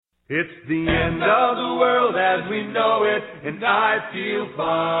It's the end of the world as we know it, and I feel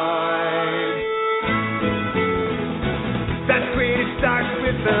fine. That creative starts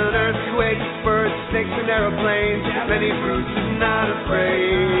with an earthquake, birds, snakes, and aeroplanes. Many fruits and not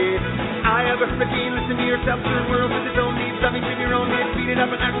afraid. I have a machine, listen to yourself, third world with its own needs, something to your own head, beat it up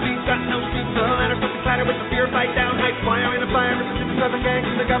and actually got no seats. The ladder from the clatter with the fear fight down, height, fire in a fire, resistance of the gangs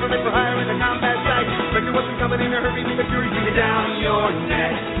and the government for hire in the combat site. Spectre wasn't coming in a hurry, leave a fury, beat it down your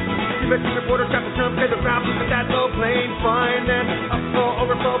neck. Investing reporter trapped in some paper problems with that low plane, fine then. Upfall,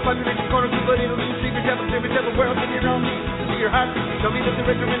 overflow, population corner, people in a loose, secret devil, world in your own needs. To your heart, tell me that the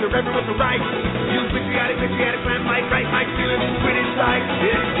rich are in the reverend was the right. You patriotic, plan, fight, right, my feelings, quit inside.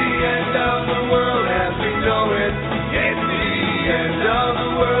 It's the end of the world as we know it. It's the end of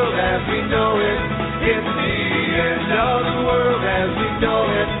the world as we know it. It's the end of the world as we know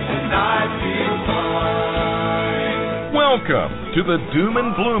it, and I feel fine. Welcome to the Doom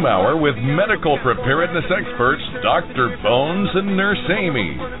and Gloom Hour with medical preparedness experts Dr. Bones and Nurse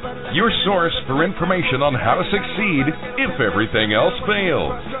Amy. Your source for information on how to succeed if everything else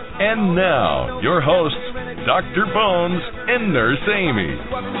fails. And now, your hosts, Dr. Bones and Nurse Amy.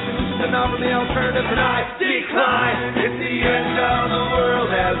 And offer the alternative and I decline. It's the end of the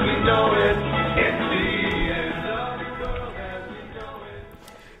world as we know it. It's the end of the world as we know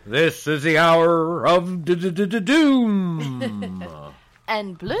it. This is the hour of doom.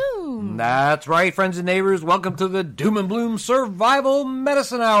 And bloom. That's right, friends and neighbors. Welcome to the Doom and Bloom Survival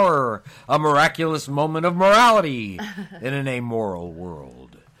Medicine Hour, a miraculous moment of morality in an amoral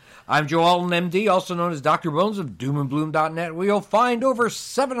world. I'm Joe Alton, MD, also known as Dr. Bones of doomandbloom.net, where you'll find over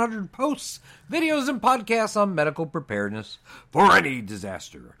 700 posts, videos, and podcasts on medical preparedness for any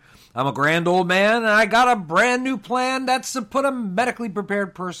disaster. I'm a grand old man, and I got a brand new plan that's to put a medically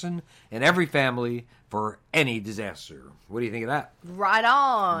prepared person in every family for any disaster. What do you think of that? Right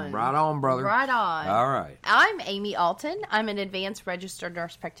on. Right on, brother. Right on. All right. I'm Amy Alton. I'm an advanced registered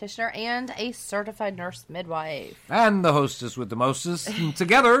nurse practitioner and a certified nurse midwife. And the hostess with the mostest. And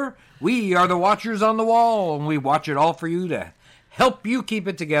together, we are the watchers on the wall, and we watch it all for you to help you keep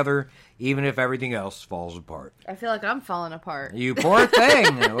it together, even if everything else falls apart. I feel like I'm falling apart. You poor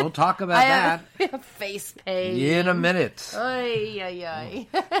thing. We'll talk about that. I have face pain. In a minute. Ay.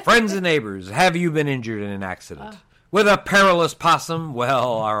 Friends and neighbors, have you been injured in an accident? With a perilous possum?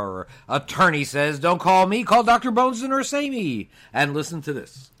 Well, our attorney says, don't call me, call Dr. Bones and Nurse Amy. And listen to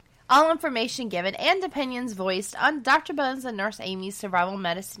this. All information given and opinions voiced on Dr. Bones and Nurse Amy's Survival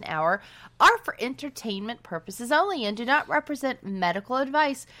Medicine Hour are for entertainment purposes only and do not represent medical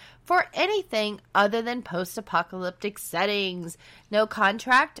advice for anything other than post-apocalyptic settings. No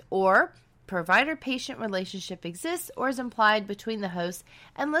contract or provider-patient relationship exists or is implied between the host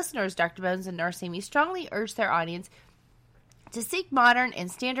and listeners. Dr. Bones and Nurse Amy strongly urge their audience to seek modern and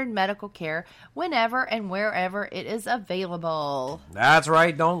standard medical care whenever and wherever it is available. That's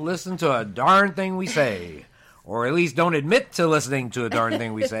right. Don't listen to a darn thing we say. Or at least don't admit to listening to a darn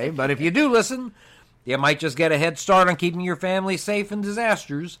thing we say. But if you do listen, you might just get a head start on keeping your family safe in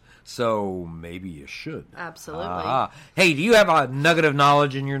disasters. So maybe you should. Absolutely. Hey, do you have a nugget of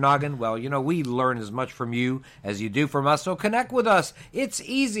knowledge in your noggin? Well, we learn as much from you as you do from us. So connect with us. It's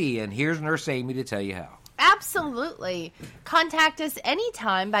easy. And here's Nurse Amy to tell you how. Absolutely. Contact us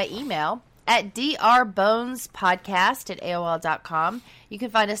anytime by email at drbonespodcast@aol.com. You can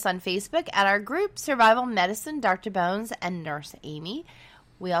find us on Facebook at our group, Survival Medicine, Dr. Bones and Nurse Amy.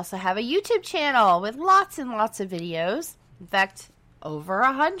 We also have a YouTube channel with lots and lots of videos. In fact, over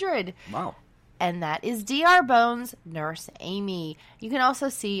 100. Wow. And that is Dr. Bones, Nurse Amy. You can also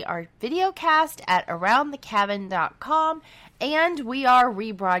see our video cast at aroundthecabin.com. And we are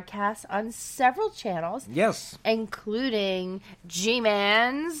rebroadcast on several channels. Yes. Including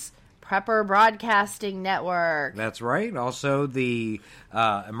G-Man's Prepper Broadcasting Network. That's right. Also the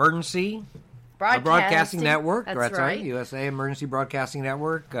Emergency Broadcasting Network. That's right. USA Emergency Broadcasting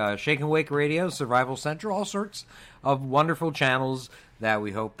Network. Shake and Wake Radio, Survival Central. All sorts of wonderful channels that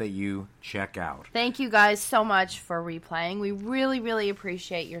we hope that you check out. Thank you guys so much for replaying. We really, really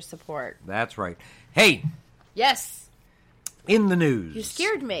appreciate your support. That's right. Hey. Yes. In the news. You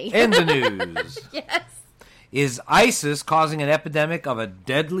scared me. In the news. Yes. Is ISIS causing an epidemic of a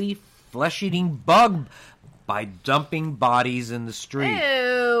deadly flesh-eating bug by dumping bodies in the street?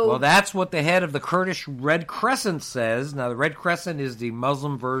 Ew. Well, that's what the head of the Kurdish Red Crescent says. Now, the Red Crescent is the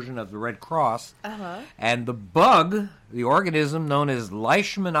Muslim version of the Red Cross. And the bug, the organism known as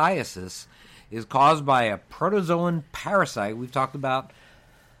Leishmaniasis, is caused by a protozoan parasite. We've talked about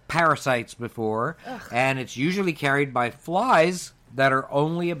parasites before. And it's usually carried by flies that are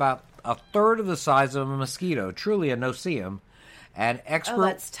only about a third of the size of a mosquito, truly a no-see-em. And expert,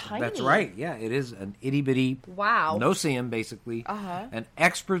 that's tiny. That's right. Yeah, it is an itty bitty no-see-um, basically. And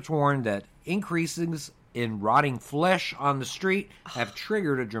experts warn that increases in rotting flesh on the street have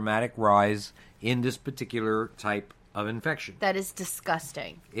triggered a dramatic rise in this particular type of infection. That is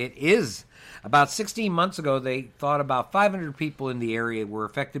disgusting. It is. About 16 months ago, they thought about 500 people in the area were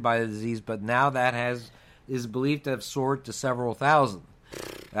affected by the disease, but now that is believed to have soared to several thousand.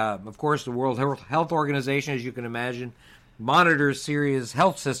 Of course, the World Health Organization, as you can imagine, monitors Syria's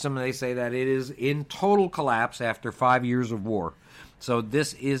health system, and they say that it is in total collapse after 5 years of war. So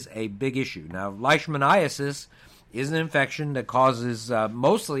this is a big issue. Now, Leishmaniasis is an infection that causes,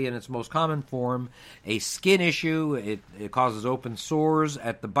 mostly in its most common form, a skin issue. It causes open sores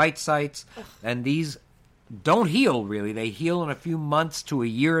at the bite sites, and these don't heal, really. They heal in a few months to a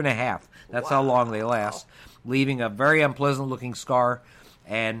year and a half. That's how long they last, leaving a very unpleasant-looking scar.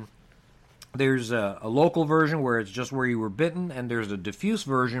 And there's a local version where it's just where you were bitten, and there's a diffuse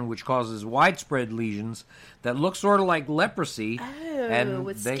version which causes widespread lesions that look sort of like leprosy.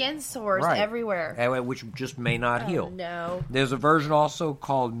 With skin sores everywhere. Which just may not heal. No. There's a version also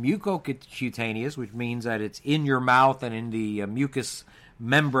called mucocutaneous, which means that it's in your mouth and in the mucous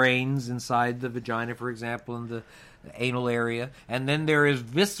membranes inside the vagina, for example, in the anal area. And then there is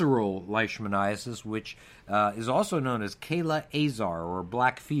visceral leishmaniasis, which is also known as Kala azar, or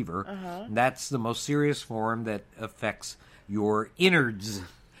black fever. That's the most serious form that affects your innards.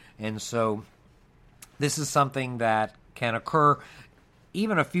 And so this is something that can occur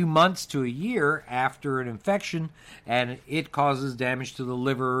even a few months to a year after an infection, and it causes damage to the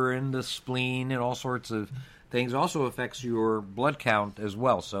liver and the spleen and all sorts of things. Also affects your blood count as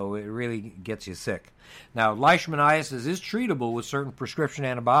well, so it really gets you sick. Now, leishmaniasis is treatable with certain prescription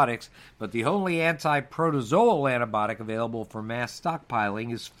antibiotics, but the only anti-protozoal antibiotic available for mass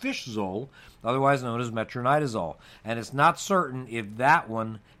stockpiling is fishzole, otherwise known as metronidazole, and it's not certain if that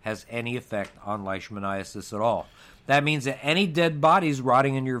one has any effect on leishmaniasis at all. That means that any dead bodies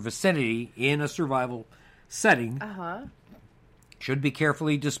rotting in your vicinity in a survival setting should be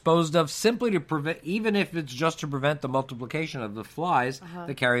carefully disposed of, simply to prevent, even if it's just to prevent the multiplication of the flies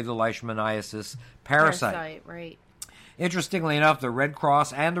that carry the leishmaniasis parasite. Right. Interestingly enough, the Red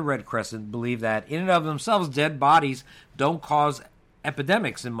Cross and the Red Crescent believe that in and of themselves, dead bodies don't cause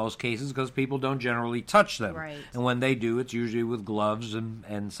epidemics in most cases because people don't generally touch them. Right. And when they do, it's usually with gloves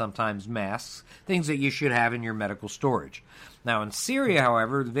and sometimes masks, things that you should have in your medical storage. Now, in Syria,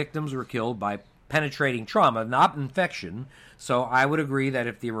 however, the victims were killed by penetrating trauma, not infection. So I would agree that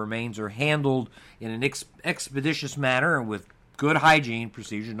if the remains are handled in an expeditious manner and with good hygiene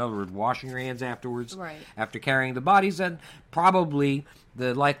procedure, in other words, washing your hands afterwards, after carrying the bodies, then probably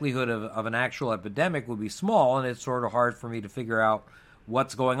the likelihood of an actual epidemic would be small, and it's sort of hard for me to figure out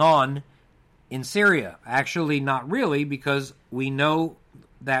what's going on in Syria. Actually, not really, because we know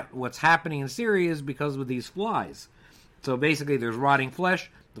that what's happening in Syria is because of these flies. So basically, there's rotting flesh.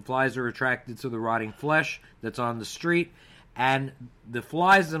 The flies are attracted to the rotting flesh that's on the street, and the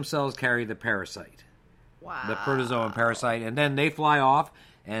flies themselves carry the parasite. Wow. The protozoan parasite, and then they fly off,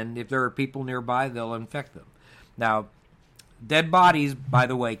 and if there are people nearby, they'll infect them. Now, dead bodies, by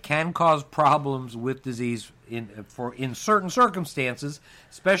the way, can cause problems with disease in certain circumstances,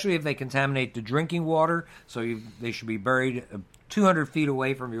 especially if they contaminate the drinking water, so they should be buried 200 feet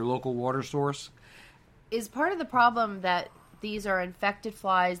away from your local water source. Is part of the problem that these are infected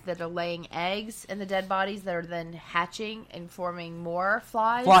flies that are laying eggs in the dead bodies that are then hatching and forming more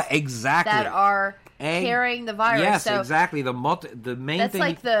flies? Exactly. That are carrying the virus. Yes, so exactly. The main that's thing...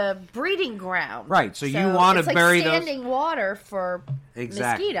 like the breeding ground. Right, so you want to bury those... It's like standing water for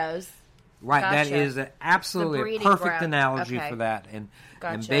mosquitoes. Right, Gotcha. That is absolutely a perfect analogy for that. And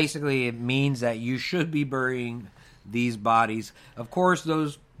basically it means that you should be burying these bodies. Of course,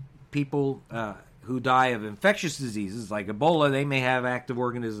 those people... who die of infectious diseases like Ebola, they may have active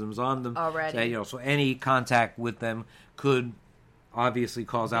organisms on them already. So any contact with them could obviously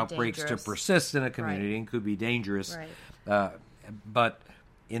cause outbreaks to persist in a community and could be dangerous. Right. But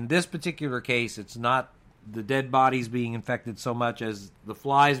in this particular case, it's not the dead bodies being infected so much as the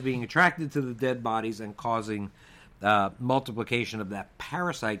flies being attracted to the dead bodies and causing multiplication of that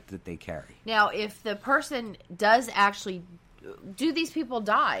parasite that they carry. Now, if the person does actually... Do these people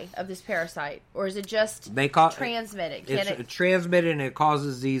die of this parasite, or is it just transmitted? It's transmitted, and it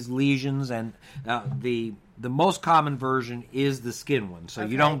causes these lesions. And the most common version is the skin one, so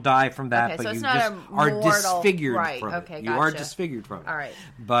you don't die from that, but so you just are disfigured from it. Gotcha. You are disfigured from it. All right.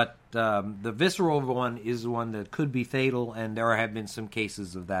 But the visceral one is the one that could be fatal, and there have been some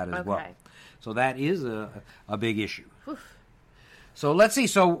cases of that as well. So that is a big issue. So let's see.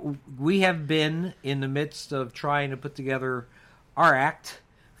 So we have been in the midst of trying to put together our act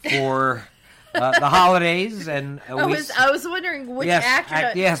for the holidays, and I was wondering which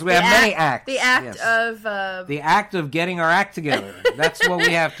act. Yes, we have many acts. The act of the act of getting our act together. That's what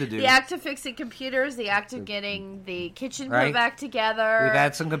we have to do. The act of fixing computers. The act of getting the kitchen put back together. We've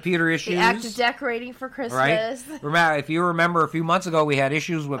had some computer issues. The act of decorating for Christmas. Right. Remember, if you remember, a few months ago we had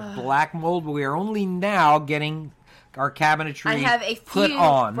issues with black mold, but we are only now getting our cabinetry put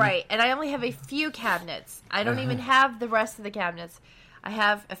on. Right, and I only have a few cabinets. I don't even have the rest of the cabinets. I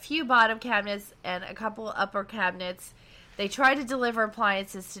have a few bottom cabinets and a couple upper cabinets. They tried to deliver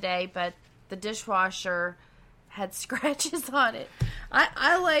appliances today, but the dishwasher had scratches on it.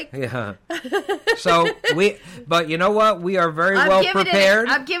 I like... Yeah. But you know what? We are very well prepared.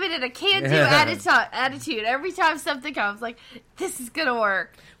 I'm giving it a can-do attitude. Every time something comes, like, this is going to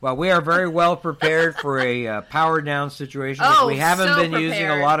work. Well, we are very well prepared for a power-down situation. We haven't been using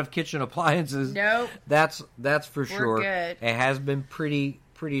a lot of kitchen appliances. Nope. That's for sure. We're good. It has been pretty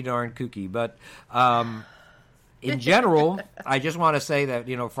darn kooky. But in general, I just want to say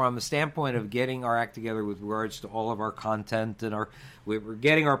that, from the standpoint of getting our act together with regards to all of our content, and we're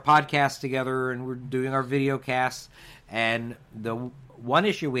getting our podcast together, and we're doing our video casts, and the one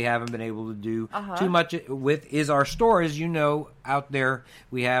issue we haven't been able to do too much with is our store. As you know, out there,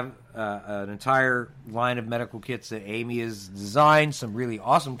 we have an entire line of medical kits that Amy has designed, some really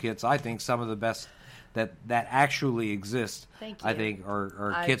awesome kits. I think some of the best that actually exist. Thank you. I think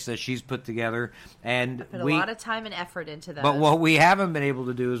are kits that she's put together, and I put a lot of time and effort into those. But what we haven't been able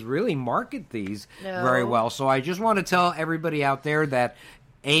to do is really market these very well. So I just want to tell everybody out there that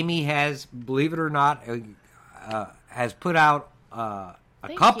Amy has, believe it or not, has put out a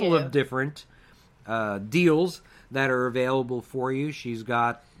couple of different deals that are available for you. She's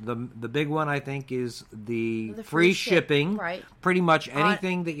got the big one, I think, is the free shipping. Right. Pretty much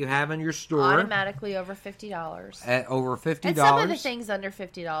anything that you have in your store. Automatically over $50. Over $50. And some of the things under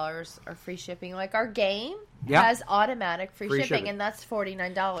 $50 are free shipping. Like our game has automatic free shipping, and that's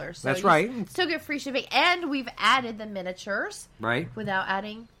 $49. So that's right. Still get free shipping. And we've added the miniatures. Right. Without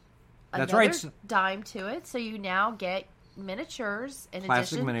adding another dime to it. So you now get miniatures in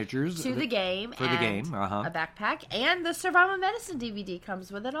plastic miniatures to the game for the game, a backpack, and the survival medicine DVD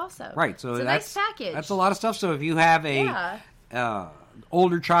comes with it also. Right, so it's a nice package. That's a lot of stuff. So if you have a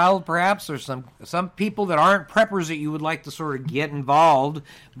older child, perhaps, or some people that aren't preppers that you would like to sort of get involved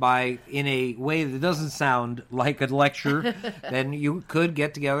in a way that doesn't sound like a lecture, then you could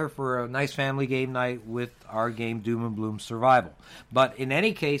get together for a nice family game night with our game Doom and Bloom Survival. But in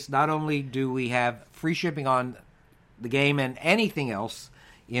any case, not only do we have free shipping on the game and anything else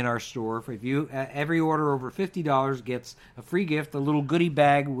in our store, if you every order over $50 gets a free gift, a little goodie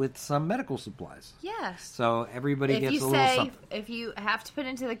bag with some medical supplies. Yes. So everybody gets a little something. If you have to put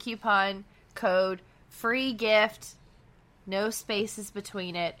into the coupon code free gift, no spaces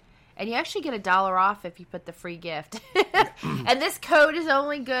between it, and you actually get $1 off if you put the free gift. And this code is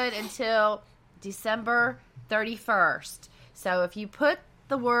only good until December 31st. So if you put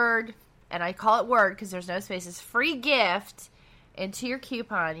the word, and I call it word because there's no spaces, free gift into your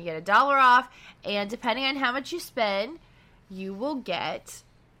coupon, you get $1 off, and depending on how much you spend, you will get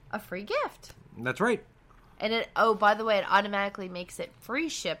a free gift. That's right. And by the way, it automatically makes it free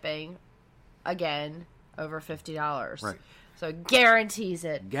shipping again over $50. Right. So it guarantees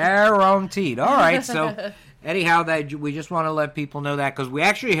it. Guaranteed. All right. So anyhow, we just want to let people know that because we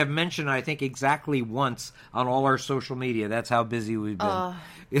actually have mentioned, I think, exactly once on all our social media. That's how busy we've been.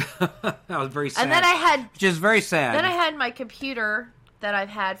 That was very sad. And then which is very sad. Then I had my computer that I've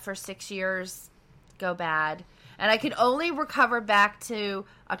had for 6 years go bad. And I could only recover back to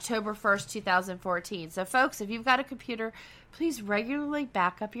October 1st, 2014. So, folks, if you've got a computer, please regularly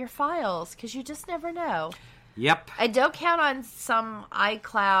back up your files because you just never know. Yep. And don't count on some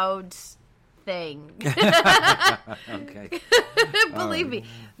iCloud thing. Okay. Believe me.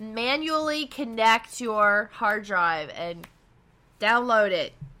 Manually connect your hard drive and download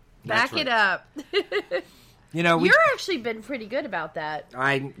it. Back it up. You've actually been pretty good about that.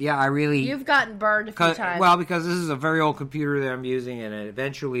 You've gotten burned a few times. Well, because this is a very old computer that I'm using, and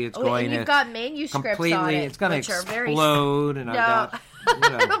eventually it's going to... You've got manuscripts on it. It's going to explode, and I've got...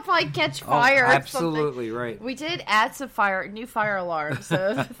 It'll probably catch fire. Absolutely right. We did add some new fire alarms,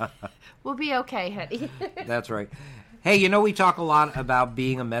 so we'll be okay, honey. That's right. Hey, we talk a lot about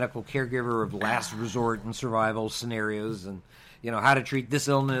being a medical caregiver of last resort and survival scenarios, and how to treat this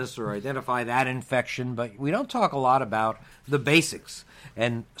illness or identify that infection, but we don't talk a lot about the basics.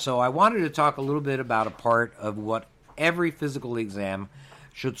 And so I wanted to talk a little bit about a part of what every physical exam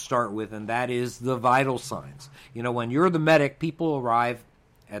should start with, and that is the vital signs. When you're the medic, people arrive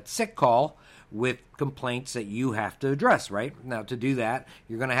at sick call with complaints that you have to address, right? Now, to do that,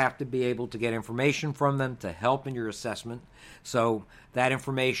 you're going to have to be able to get information from them to help in your assessment. So that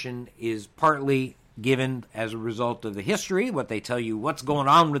information is partly given as a result of the history, what they tell you, what's going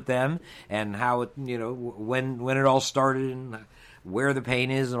on with them, and how it, when it all started and where the pain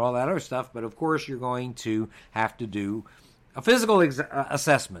is and all that other stuff. But of course, you're going to have to do a physical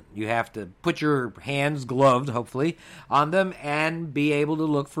assessment. You have to put your hands gloved, hopefully, on them and be able to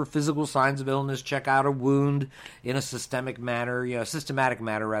look for physical signs of illness, check out a wound in a systematic manner.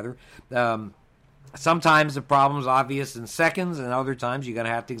 Sometimes the problem's obvious in seconds, and other times you're going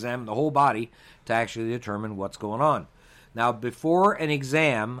to have to examine the whole body to actually determine what's going on. Now, before an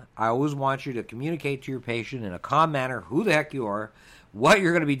exam, I always want you to communicate to your patient in a calm manner who the heck you are, what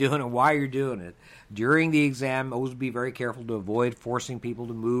you're going to be doing, and why you're doing it. During the exam, always be very careful to avoid forcing people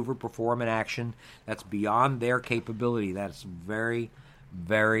to move or perform an action that's beyond their capability. That's very,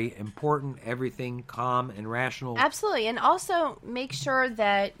 very important. Everything calm and rational. Absolutely. And also make sure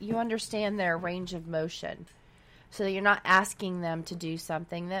that you understand their range of motion, so that you're not asking them to do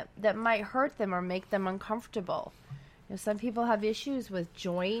something that might hurt them or make them uncomfortable. Some people have issues with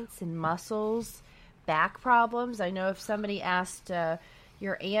joints and muscles, back problems. I know if somebody asked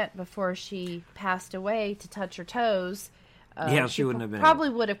your aunt before she passed away to touch her toes, she wouldn't have been. Probably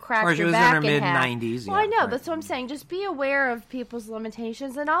would have cracked her back in half. Or she was in her mid-90s. Well, I know. Right. That's what I'm saying. Just be aware of people's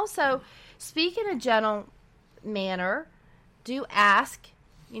limitations. And also, speak in a gentle manner. Do ask,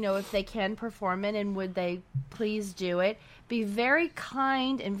 if they can perform it, and would they please do it. Be very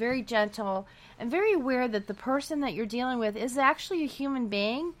kind and very gentle and very aware that the person that you're dealing with is actually a human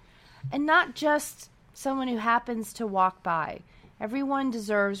being and not just someone who happens to walk by. Everyone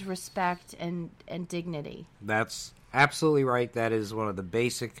deserves respect and dignity. That's absolutely right. That is one of the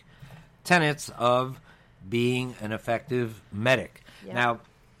basic tenets of being an effective medic. Yep. Now,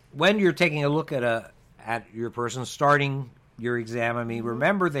 when you're taking a look at your person starting your exam,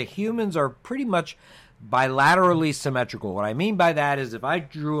 remember that humans are pretty much bilaterally symmetrical. What I mean by that is if I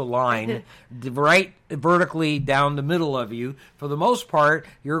drew a line right vertically down the middle of you, for the most part,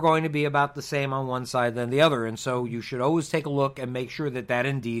 you're going to be about the same on one side than the other. And so you should always take a look and make sure that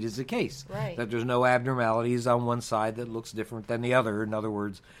indeed is the case. Right. That there's no abnormalities on one side that looks different than the other. In other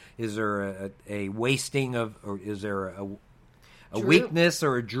words, is there a wasting of, or is there a weakness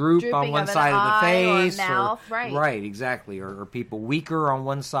or a droop on one side of the face? Or mouth, right. Right, exactly. Or are people weaker on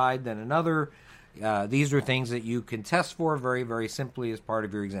one side than another? These are things that you can test for very, very simply as part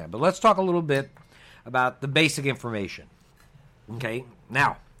of your exam. But let's talk a little bit about the basic information. Okay,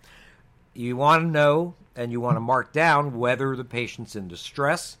 now, you want to know and you want to mark down whether the patient's in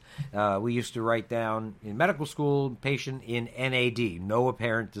distress. We used to write down in medical school, patient in NAD, no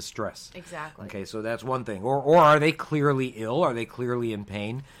apparent distress. Exactly. Okay, so that's one thing. Or are they clearly ill? Are they clearly in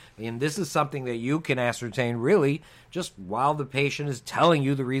pain? And this is something that you can ascertain really just while the patient is telling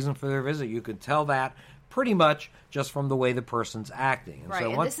you the reason for their visit. You can tell that pretty much just from the way the person's acting. And right,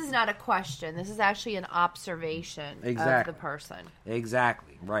 and this is not a question. This is actually an observation of the person.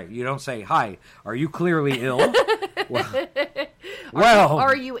 Exactly, right. You don't say, hi, are you clearly ill? Well,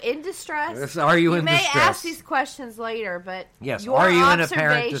 are you in distress? Are you in distress? You may ask these questions later, but yes, are you in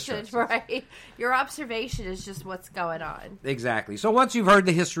apparent distress? Right, your observation is just what's going on. Exactly. So once you've heard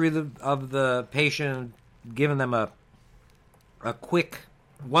the history of the patient, given them a quick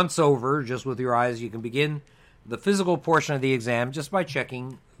once-over just with your eyes, you can begin the physical portion of the exam just by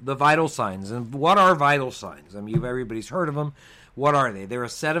checking the vital signs. And what are vital signs? Everybody's heard of them. What are they? They're a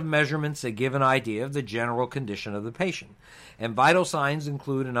set of measurements that give an idea of the general condition of the patient. And vital signs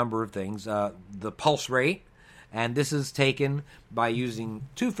include a number of things. The pulse rate, and this is taken by using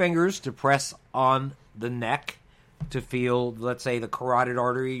 2 fingers to press on the neck to feel, let's say, the carotid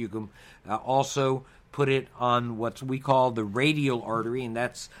artery. You can also put it on what we call the radial artery, and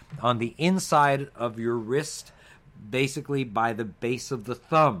that's on the inside of your wrist, basically by the base of the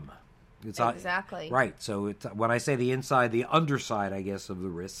thumb. Exactly. Right. So when I say the inside, the underside, I guess, of the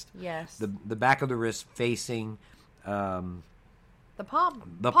wrist. Yes. The back of the wrist facing the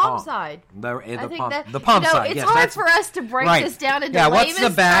palm. The palm side. The palm side. It's hard for us to break this down into layman's terms. What's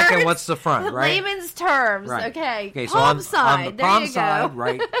the back and what's the front, right? Layman's terms. Right. Okay. So palm side. On the palm side,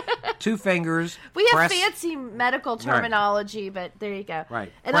 right. 2 fingers. We have fancy medical terminology, but there you go.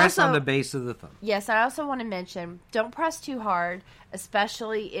 Right. And press on the base of the thumb. Yes, I also want to mention, don't press too hard,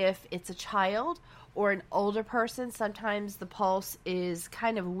 especially if it's a child or an older person. Sometimes the pulse is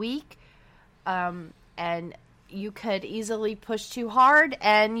kind of weak, and you could easily push too hard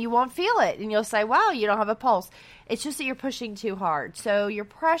and you won't feel it. And you'll say, wow, you don't have a pulse. It's just that you're pushing too hard. So your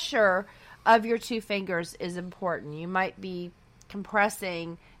pressure of your 2 fingers is important. You might be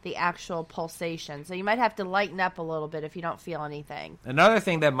compressing the actual pulsation. So you might have to lighten up a little bit if you don't feel anything. Another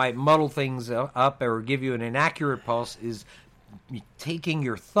thing that might muddle things up or give you an inaccurate pulse is taking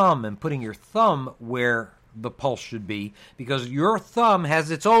your thumb and putting your thumb where the pulse should be, because your thumb has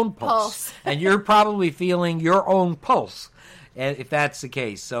its own pulse. And you're probably feeling your own pulse, and if that's the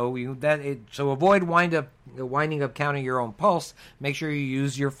case. So avoid winding up counting your own pulse. Make sure you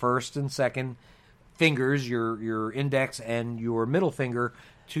use your first and second fingers, your index and your middle finger,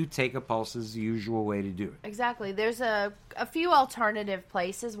 to take a pulse is the usual way to do it. Exactly. There's a few alternative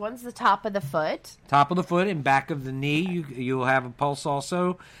places. One's the top of the foot. Top of the foot and back of the knee. You'll have a pulse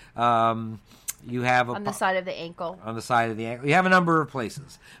also. You have on the side of the ankle. On the side of the ankle. You have a number of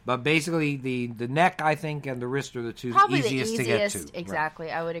places. But basically, the neck, I think, and the wrist are the two easiest to get to. Exactly.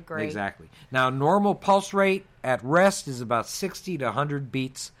 Right. I would agree. Exactly. Now, normal pulse rate at rest is about 60 to 100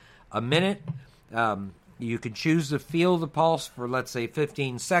 beats a minute. You can choose to feel the pulse for, let's say,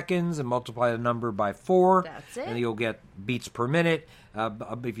 15 seconds and multiply the number by 4. That's it. And you'll get beats per minute.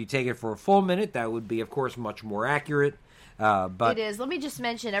 If you take it for a full minute, that would be, of course, much more accurate. But it is. Let me just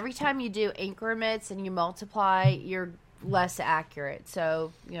mention, every time you do increments and you multiply, you're less accurate.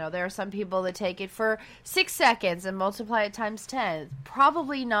 So, there are some people that take it for 6 seconds and multiply it times 10.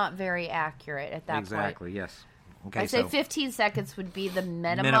 Probably not very accurate at that point. Exactly, yes. Okay, I'd say 15 seconds would be the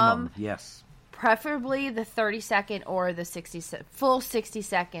minimum, yes. Preferably the 30-second or the full 60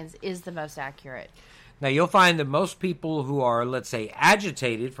 seconds is the most accurate. Now, you'll find that most people who are, let's say,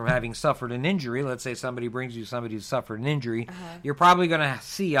 agitated from having suffered an injury, let's say somebody brings you somebody who suffered an injury, you're probably going to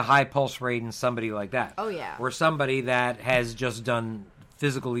see a high pulse rate in somebody like that. Oh, yeah. Or somebody that has just done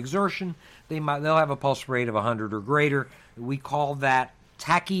physical exertion, they'll have a pulse rate of 100 or greater. We call that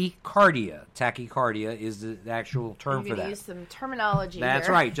tachycardia. Tachycardia is the actual term for that. Use some terminology. That's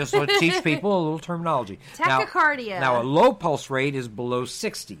here. right. Just to teach people a little terminology. Tachycardia. Now, a low pulse rate is below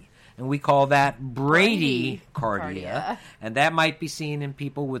 60. And we call that bradycardia. And that might be seen in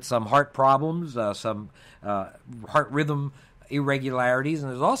people with some heart problems, some heart rhythm irregularities.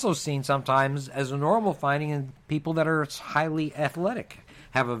 And it's also seen sometimes as a normal finding in people that are highly athletic,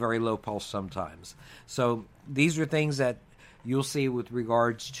 have a very low pulse sometimes. So these are things that you'll see with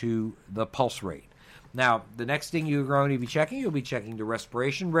regards to the pulse rate. Now, the next thing you're going to be checking, you'll be checking the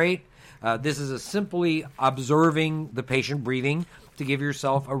respiration rate. This is simply observing the patient breathing to give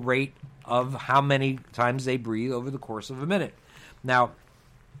yourself a rate of how many times they breathe over the course of a minute. Now,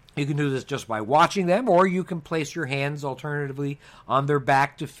 you can do this just by watching them, or you can place your hands alternatively on their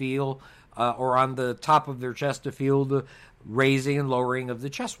back to feel, or on the top of their chest to feel the raising and lowering of the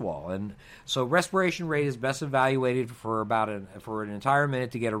chest wall. And so respiration rate is best evaluated for for an entire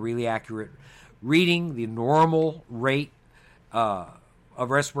minute to get a really accurate reading. The normal rate of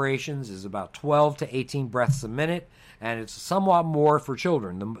respirations is about 12 to 18 breaths a minute, and it's somewhat more for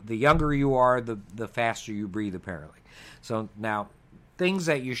children. The younger you are, the faster you breathe, apparently. So now, things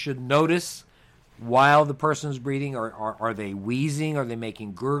that you should notice while the person's breathing, are they wheezing? Are they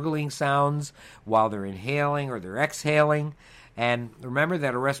making gurgling sounds while they're inhaling or they're exhaling? And remember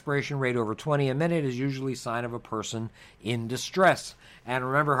that a respiration rate over 20 a minute is usually a sign of a person in distress. And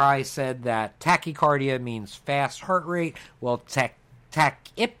remember how I said that tachycardia means fast heart rate? Well,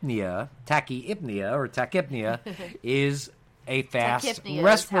 tachypnea is a fast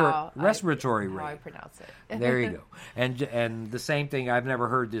respiratory rate. How I pronounce it. There you go. And the same thing, I've never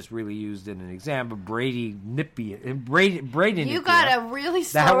heard this really used in an exam, but bradynypia. You got a really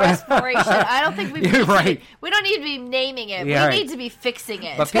slow respiration. I don't think we don't need to be naming it. We need to be fixing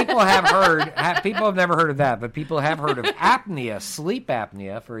it. But people have never heard of that, but people have heard of apnea. Sleep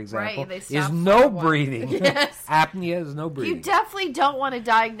apnea, for example, is no breathing. Yes. Apnea is no breathing. You definitely don't want to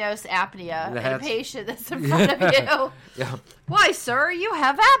diagnose apnea in a patient that's in front of you. Yeah. Why, sir, you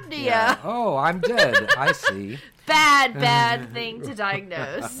have apnea. Yeah. Oh, I'm dead. I see. Bad thing to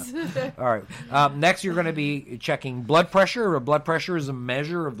diagnose. All right. Next, you're going to be checking blood pressure. Blood pressure is a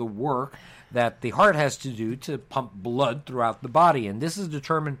measure of the work that the heart has to do to pump blood throughout the body. And this is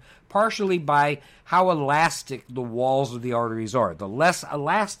determined partially by how elastic the walls of the arteries are. The less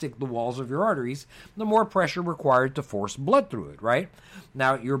elastic the walls of your arteries, the more pressure required to force blood through it, right?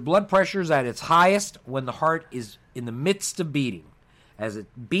 Now, your blood pressure is at its highest when the heart is in the midst of beating. As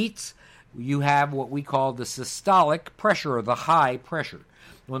it beats, you have what we call the systolic pressure, or the high pressure.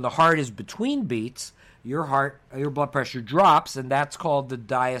 When the heart is between beats, your blood pressure drops, and that's called the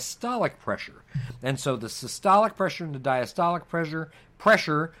diastolic pressure. And so the systolic pressure and the diastolic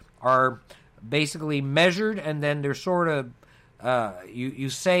pressure are basically measured, and then they're sort of you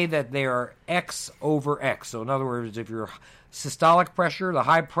say that they are X over X. So in other words, if your systolic pressure, the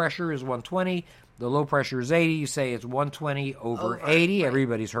high pressure is 120, the low pressure is 80, you say it's 120 over 80. Right.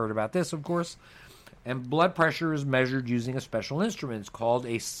 Everybody's heard about this, of course. And blood pressure is measured using a special instrument. It's called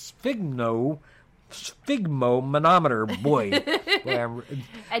a sphygmomanometer. Boy. And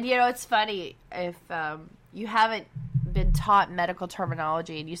it's funny if you haven't been taught medical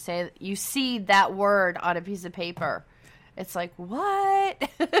terminology and you see that word on a piece of paper. It's like, what?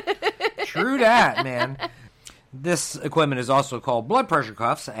 True that, man. This equipment is also called blood pressure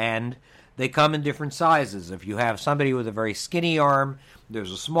cuffs, and they come in different sizes. If you have somebody with a very skinny arm,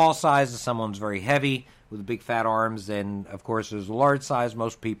 there's a small size. If someone's very heavy with big fat arms, then, of course, there's a large size.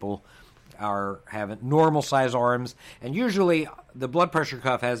 Most people have normal size arms, and usually the blood pressure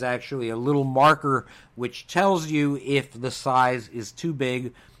cuff has actually a little marker which tells you if the size is too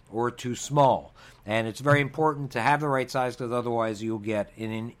big or too small. And it's very important to have the right size, because otherwise you'll get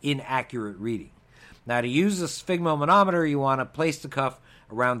an inaccurate reading. Now, to use the sphygmomanometer, you want to place the cuff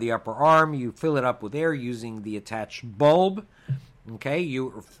around the upper arm. You fill it up with air using the attached bulb. Okay,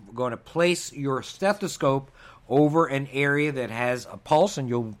 you're going to place your stethoscope over an area that has a pulse, and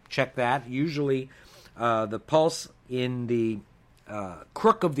you'll check that. Usually the pulse in the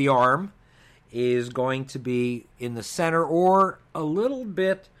crook of the arm is going to be in the center or a little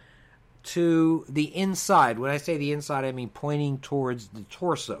bit to the inside. When I say the inside, I mean pointing towards the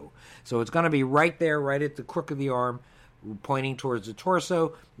torso. So it's going to be right there, right at the crook of the arm, pointing towards the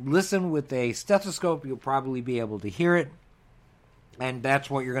torso. Listen with a stethoscope. You'll probably be able to hear it. And that's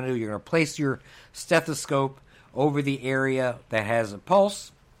what you're going to do. You're going to place your stethoscope over the area that has a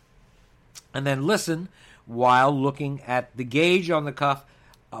pulse, and then listen while looking at the gauge on the cuff.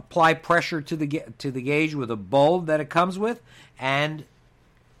 Apply pressure to the gauge with a bulb that it comes with, and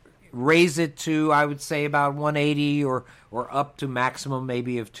raise it to, I would say, about 180 or up to maximum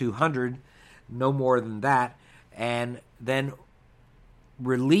maybe of 200, no more than that, and then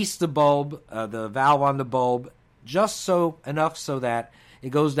release the bulb, the valve on the bulb, just enough so that it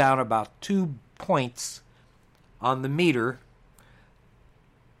goes down about 2 points on the meter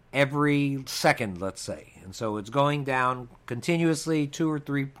every second, let's say. And so it's going down continuously 2 or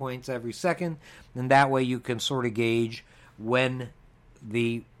 3 points every second, and that way you can sort of gauge when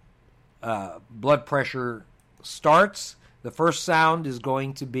the blood pressure starts. The first sound is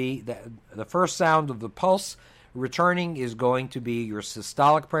going to be the first sound of the pulse returning is going to be your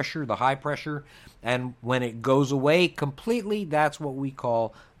systolic pressure, the high pressure, and when it goes away completely, that's what we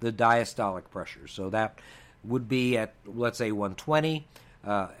call the diastolic pressure. So that would be at, let's say, 120,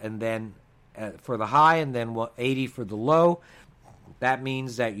 and then for the high, and then 80 for the low. That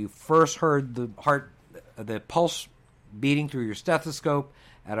means that you first heard the pulse beating through your stethoscope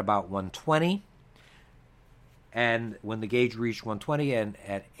at about 120, and when the gauge reached 120, and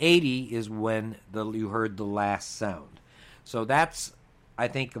at 80 is when you heard the last sound. So that's, I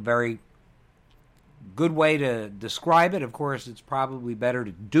think, a very good way to describe it. Of course, it's probably better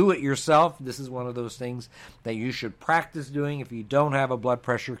to do it yourself. This is one of those things that you should practice doing. If you don't have a blood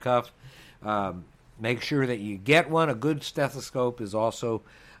pressure cuff, make sure that you get one. A good stethoscope is also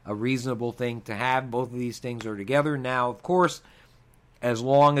a reasonable thing to have. Both of these things are together. Now, of course, as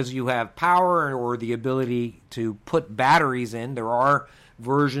long as you have power or the ability to put batteries in, there are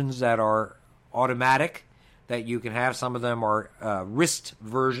versions that are automatic that you can have. Some of them are wrist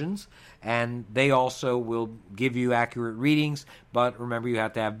versions, and they also will give you accurate readings. But remember, you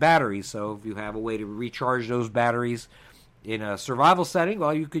have to have batteries. So if you have a way to recharge those batteries in a survival setting,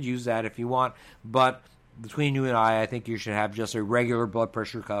 well, you could use that if you want. But between you and I think you should have just a regular blood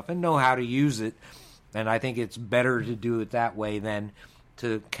pressure cuff and know how to use it. And I think it's better to do it that way than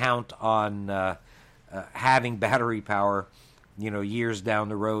to count on having battery power, years down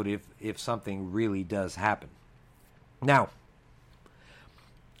the road if something really does happen. Now,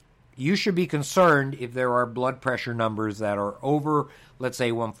 you should be concerned if there are blood pressure numbers that are over, let's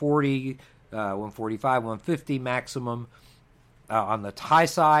say, 140, 145, 150 maximum on the high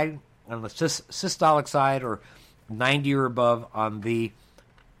side, on the systolic side, or 90 or above on the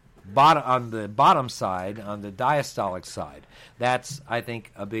bottom side, on the diastolic side. That's, I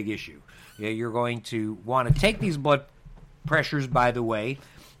think, a big issue. You're going to want to take these blood pressures, by the way,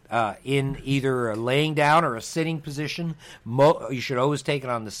 in either a laying down or a sitting position. You should always take it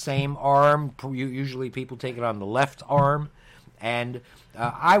on the same arm. Usually people take it on the left arm. And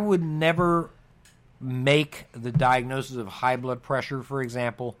I would never make the diagnosis of high blood pressure, for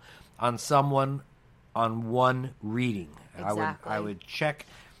example, on someone on one reading. Exactly. I would check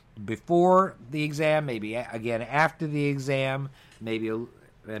before the exam, maybe again after the exam, maybe a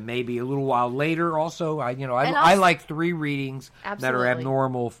little while later. Also, I like 3 readings that are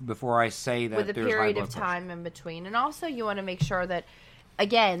abnormal before I say that with a there's period high blood of time pressure in between. And also, you want to make sure that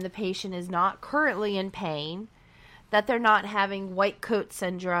again, the patient is not currently in pain, that they're not having white coat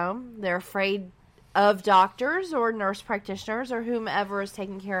syndrome, they're afraid of doctors or nurse practitioners or whomever is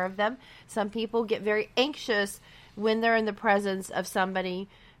taking care of them. Some people get very anxious when they're in the presence of somebody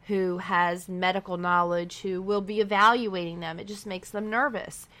who has medical knowledge, who will be evaluating them. It just makes them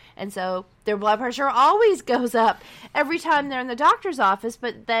nervous. And so their blood pressure always goes up every time they're in the doctor's office,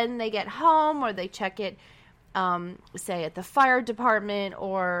 but then they get home or they check it, say at the fire department,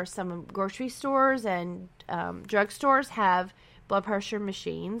 or some grocery stores and drugstores have blood pressure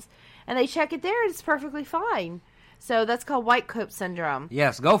machines, and they check it there and it's perfectly fine. So that's called white coat syndrome.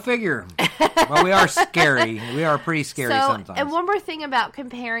 Yes, go figure. Well, we are scary. We are pretty scary sometimes. And one more thing about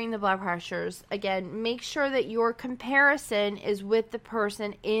comparing the blood pressures. Again, make sure that your comparison is with the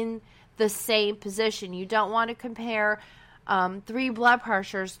person in the same position. You don't want to compare 3 blood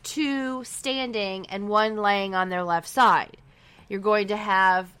pressures, 2 standing and 1 laying on their left side. You're going to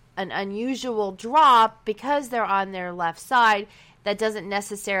have an unusual drop because they're on their left side. That doesn't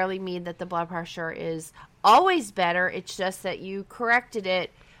necessarily mean that the blood pressure is always better. It's just that you corrected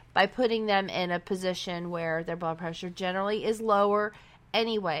it by putting them in a position where their blood pressure generally is lower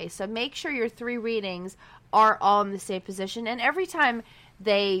anyway. So make sure your 3 readings are all in the same position. And every time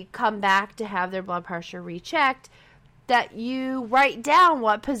they come back to have their blood pressure rechecked, that you write down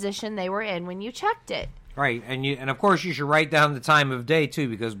what position they were in when you checked it. Right, and of course you should write down the time of day too,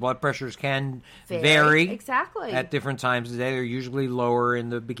 because blood pressures can vary exactly at different times of the day. They're usually lower in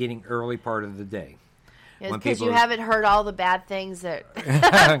the early part of the day. Because you haven't heard all the bad things that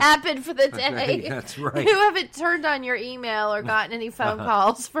happened for the day. That's right. You haven't turned on your email or gotten any phone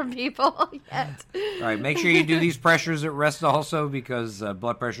calls from people yet. All right, make sure you do these pressures at rest also, because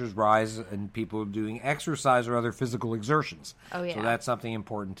blood pressures rise in people doing exercise or other physical exertions. Oh, yeah. So that's something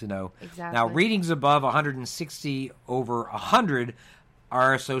important to know. Exactly. Now, readings above 160 over 100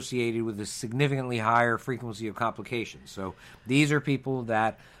 are associated with a significantly higher frequency of complications. So these are people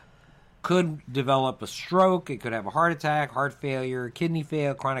that could develop a stroke, it could have a heart attack, heart failure, kidney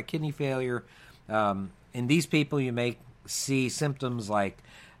failure, chronic kidney failure. In these people, you may see symptoms like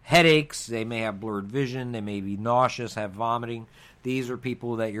headaches, they may have blurred vision, they may be nauseous, have vomiting. These are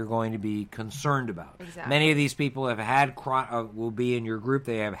people that you're going to be concerned about. Exactly. Many of these people have had, will be in your group,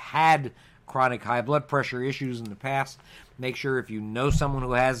 they have had chronic high blood pressure issues in the past. Make sure if you know someone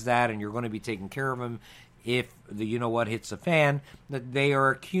who has that and you're going to be taking care of them, if the hits the fan, that they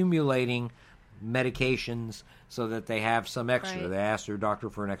are accumulating medications so that they have some extra. Right. They ask their doctor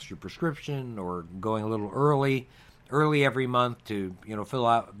for an extra prescription, or going a little early every month to fill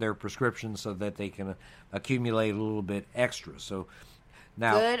out their prescription so that they can accumulate a little bit extra. So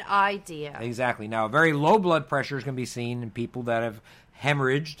now, good idea. Exactly. Now, very low blood pressures can be seen in people that have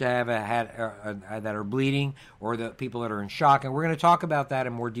hemorrhaged, that are bleeding, or the people that are in shock, and we're going to talk about that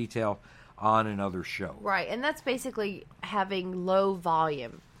in more detail on another show. Right, and that's basically having low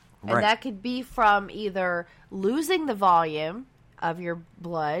volume. And right. That could be from either losing the volume of your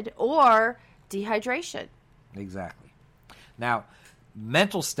blood or dehydration. Exactly. Now,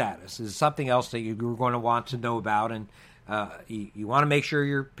 mental status is something else that you're going to want to know about, and you want to make sure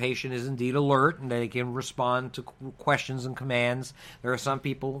your patient is indeed alert and they can respond to questions and commands. There are some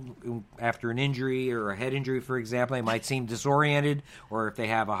people who, after an injury or a head injury, for example, they might seem disoriented, or if they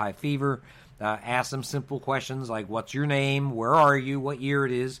have a high fever, ask them simple questions like, what's your name, where are you, what year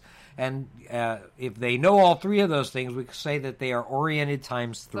it is, and if they know all 3 of those things, we can say that they are oriented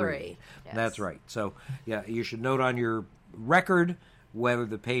times 3. Yes. That's right. So, yeah, you should note on your record whether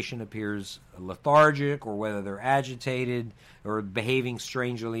the patient appears lethargic or whether they're agitated or behaving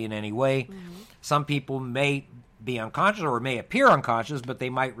strangely in any way. Mm-hmm. Some people may be unconscious or may appear unconscious, but they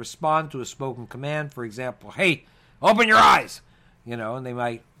might respond to a spoken command. For example, hey, open your eyes, and they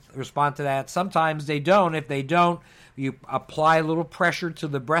might respond to that. Sometimes they don't. If they don't, you apply a little pressure to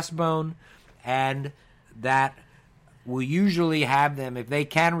the breastbone, and that will usually have them, if they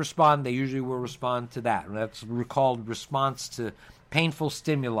can respond, they usually will respond to that. And that's called response to painful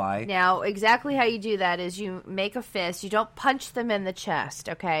stimuli. Now, exactly how you do that is you make a fist. You don't punch them in the chest,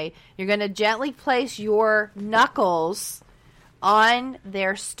 okay? You're going to gently place your knuckles on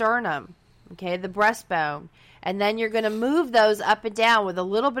their sternum, okay, the breastbone. And then you're going to move those up and down with a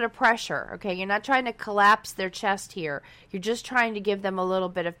little bit of pressure, okay? You're not trying to collapse their chest here. You're just trying to give them a little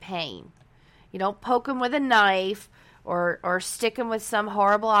bit of pain. You don't poke them with a knife or stick them with some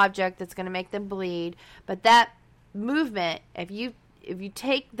horrible object that's going to make them bleed. But that movement, if you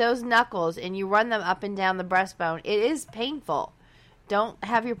take those knuckles and you run them up and down the breastbone, it is painful. Don't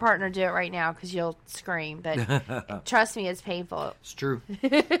have your partner do it right now because you'll scream. But trust me, it's painful. It's true.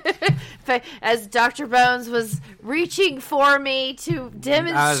 But as Dr. Bones was reaching for me to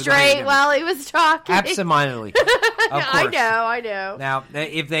demonstrate while he was talking. Absentmindedly. Of course. I know. Now,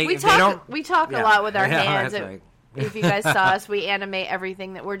 if they We don't... talk a lot with our hands. That's right. If you guys saw us, we animate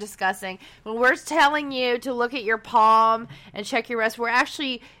everything that we're discussing. When we're telling you to look at your palm and check your wrist, we're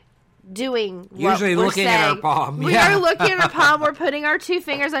actually doing what usually we're looking saying. at our palm. We are looking at our palm. We're putting our 2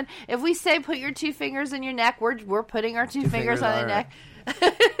 fingers on. If we say put your 2 fingers in your neck, we're putting our two fingers on the neck.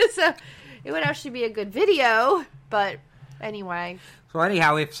 So it would actually be a good video. But anyway. So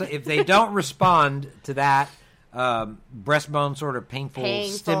anyhow, if they don't respond to that breastbone sort of painful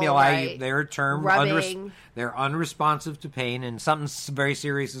stimuli, right. their term, they're unresponsive to pain, and something very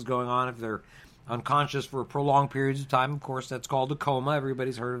serious is going on. If they're unconscious for prolonged periods of time, of course, that's called a coma.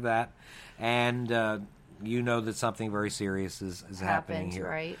 Everybody's heard of that. And you know that something very serious is happening here.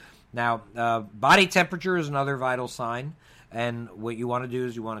 Right. Now, body temperature is another vital sign. And what you want to do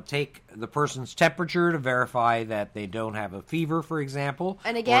is you want to take the person's temperature to verify that they don't have a fever, for example.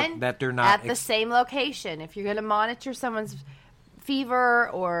 And again, that they're not at the same location. If you're going to monitor someone's fever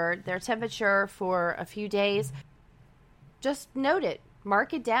or their temperature for a few days, just note it.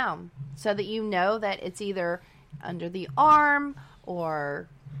 Mark it down so that you know that it's either under the arm or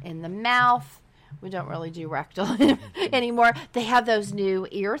in the mouth. We don't really do rectal anymore. They have those new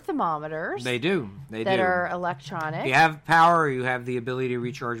ear thermometers. They do. That are electronic. If you have power or you have the ability to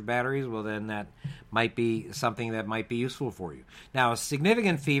recharge batteries, well, then that might be something that might be useful for you. Now, a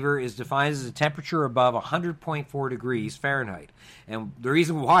significant fever is defined as a temperature above 100.4 degrees Fahrenheit. And the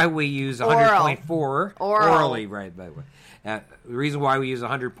reason why we use 100.4... Orally, right, by the way. The reason why we use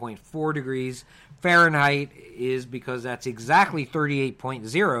 100.4 degrees Fahrenheit is because that's exactly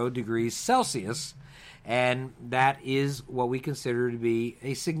 38.0 degrees Celsius, and that is what we consider to be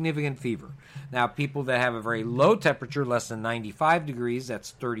a significant fever. Now, people that have a very low temperature, less than 95 degrees, that's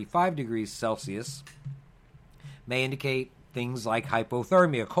 35 degrees Celsius, may indicate things like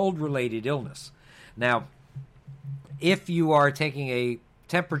hypothermia, cold-related illness. Now, if you are taking a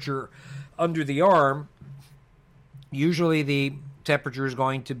temperature under the arm, usually the temperature is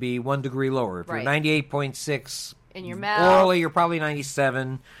going to be 1 degree lower. If you're 98.6 in your mouth, orally, you're probably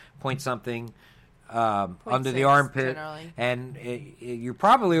 97 point something under the armpit, generally. And you're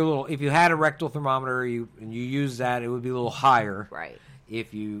probably a little. If you had a rectal thermometer and you use that, it would be a little higher. Right.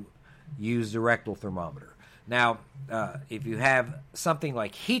 If you use the rectal thermometer. Now, if you have something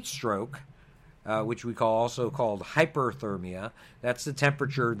like heat stroke, which we also called hyperthermia. That's the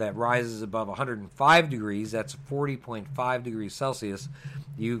temperature that rises above 105 degrees. That's 40.5 degrees Celsius.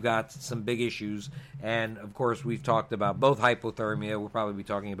 You've got some big issues. And, of course, we've talked about both hypothermia. We'll probably be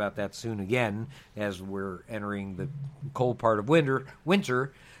talking about that soon again as we're entering the cold part of winter.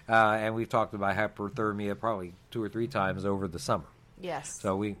 And we've talked about hyperthermia probably 2 or 3 times over the summer. Yes.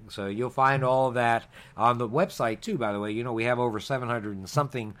 So you'll find all of that on the website, too, by the way. You know, we have over 700 and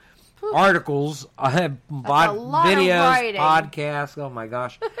something articles, videos, podcasts, oh my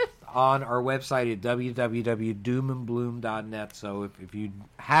gosh, on our website at www.doomandbloom.net. So if you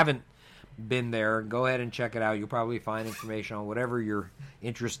haven't been there, go ahead and check it out. You'll probably find information on whatever you're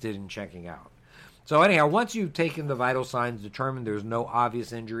interested in checking out. So anyhow, once you've taken the vital signs, determined there's no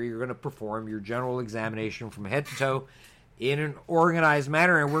obvious injury, you're going to perform your general examination from head to toe in an organized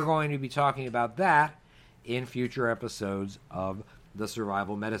manner, and we're going to be talking about that in future episodes of the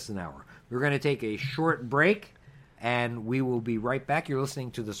Survival Medicine Hour. We're going to take a short break, and we will be right back. You're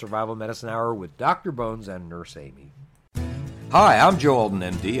listening to the Survival Medicine Hour with Dr. Bones and Nurse Amy. Hi, I'm Joe Alton,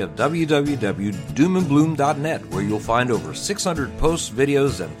 MD, of www.doomandbloom.net, where you'll find over 600 posts,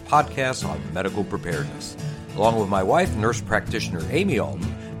 videos, and podcasts on medical preparedness. Along with my wife, nurse practitioner Amy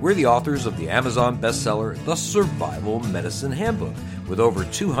Alton, we're the authors of the Amazon bestseller, The Survival Medicine Handbook, with over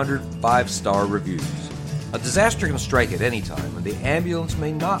 200 5-star reviews. A disaster can strike at any time, and the ambulance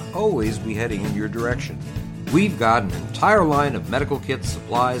may not always be heading in your direction. We've got an entire line of medical kits,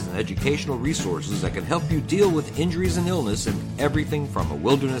 supplies, and educational resources that can help you deal with injuries and illness in everything from a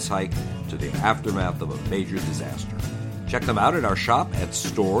wilderness hike to the aftermath of a major disaster. Check them out at our shop at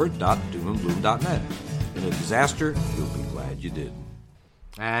store.doomandbloom.net. In a disaster, you'll be glad you did.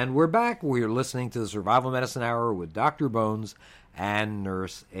 And we're back. We're listening to the Survival Medicine Hour with Dr. Bones and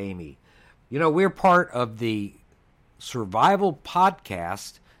Nurse Amy. You know, we're part of the Survival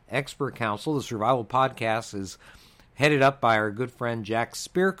Podcast Expert Council. The Survival Podcast is headed up by our good friend Jack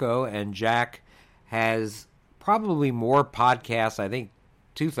Spirko, and Jack has probably more podcasts, I think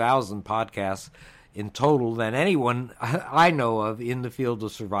 2,000 podcasts in total than anyone I know of in the field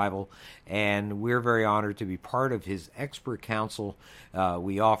of survival, and we're very honored to be part of his expert council.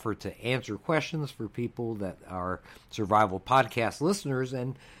 We offer to answer questions for people that are survival podcast listeners,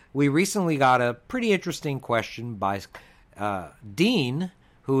 and we recently got a pretty interesting question by Dean,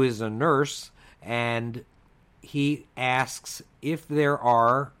 who is a nurse, and he asks if there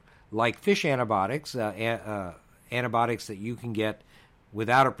are, like fish antibiotics, antibiotics that you can get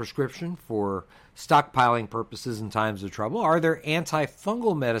without a prescription for stockpiling purposes in times of trouble. Are there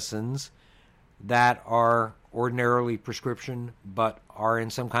antifungal medicines that are ordinarily prescription but are in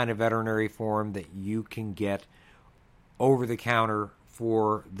some kind of veterinary form that you can get over the counter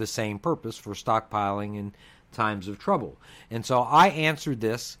for the same purpose, for stockpiling in times of trouble? And so I answered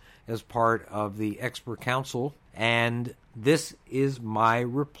this as part of the expert council, and this is my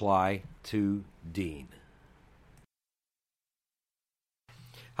reply to Dean.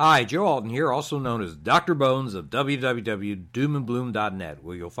 Hi, Joe Alton here, also known as Dr. Bones of www.doomandbloom.net,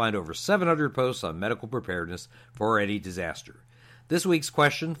 where you'll find over 700 posts on medical preparedness for any disaster. This week's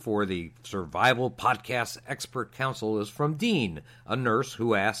question for the Survival Podcast Expert Council is from Dean, a nurse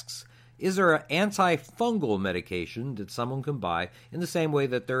who asks, is there an antifungal medication that someone can buy in the same way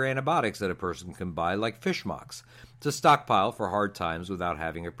that there are antibiotics that a person can buy, like fish mocks, to stockpile for hard times without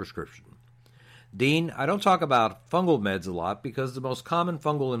having a prescription? Dean, I don't talk about fungal meds a lot because the most common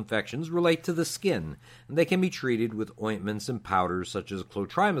fungal infections relate to the skin, and they can be treated with ointments and powders such as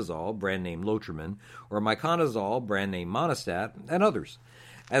clotrimazole, brand name Lotrimin, or miconazole, brand name Monistat, and others.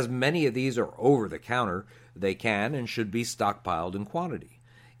 As many of these are over-the-counter, they can and should be stockpiled in quantity.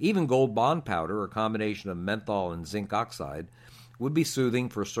 Even Gold Bond powder, a combination of menthol and zinc oxide, would be soothing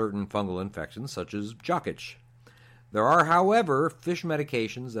for certain fungal infections such as jockitch. There are, however, fish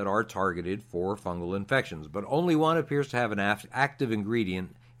medications that are targeted for fungal infections, but only one appears to have an active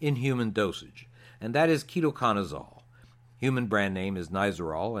ingredient in human dosage, and that is ketoconazole. Human brand name is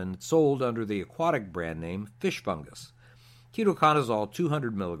Nizoral, and it's sold under the aquatic brand name Fish Fungus. Ketoconazole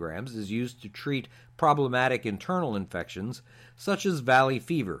 200 milligrams is used to treat problematic internal infections such as valley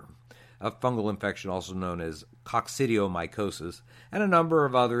fever, a fungal infection also known as coccidiomycosis, and a number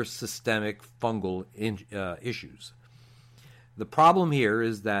of other systemic fungal issues. The problem here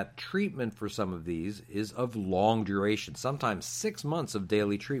is that treatment for some of these is of long duration, sometimes 6 months of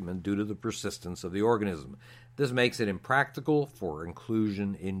daily treatment due to the persistence of the organism. This makes it impractical for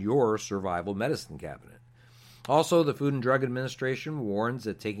inclusion in your survival medicine cabinet. Also, the Food and Drug Administration warns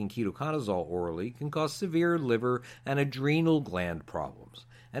that taking ketoconazole orally can cause severe liver and adrenal gland problems,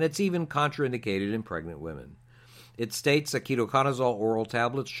 and it's even contraindicated in pregnant women. It states that ketoconazole oral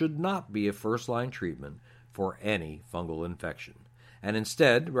tablets should not be a first-line treatment for any fungal infection, and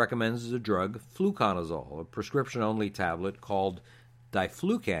instead recommends the drug fluconazole, a prescription-only tablet called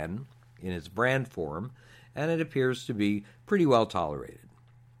Diflucan in its brand form, and it appears to be pretty well tolerated.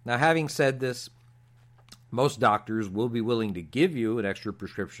 Now, having said this, most doctors will be willing to give you an extra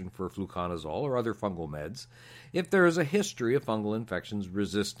prescription for fluconazole or other fungal meds if there is a history of fungal infections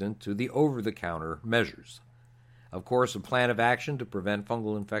resistant to the over-the-counter measures. Of course, a plan of action to prevent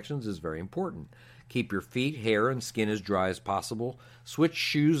fungal infections is very important. Keep your feet, hair, and skin as dry as possible. Switch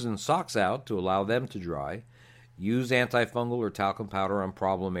shoes and socks out to allow them to dry. Use antifungal or talcum powder on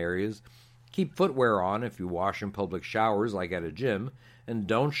problem areas. Keep footwear on if you wash in public showers like at a gym. And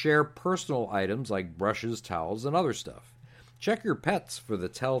don't share personal items like brushes, towels, and other stuff. Check your pets for the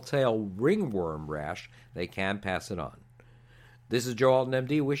telltale ringworm rash. They can pass it on. This is Joe Alton,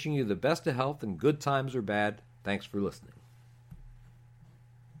 MD, wishing you the best of health in good times or bad. Thanks for listening.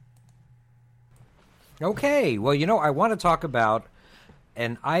 Okay, well, I want to talk about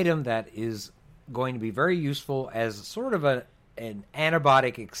an item that is going to be very useful as sort of an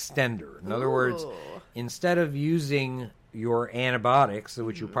antibiotic extender. In other words, instead of using your antibiotics,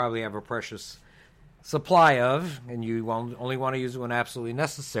 which you probably have a precious supply of, and you only want to use it when absolutely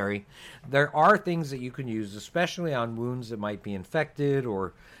necessary, there are things that you can use, especially on wounds that might be infected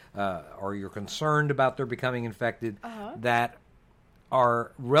or you're concerned about their becoming infected, that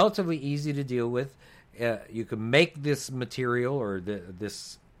are relatively easy to deal with. You can make this material or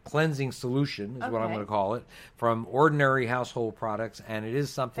this cleansing solution is what I'm going to call it, from ordinary household products, and it is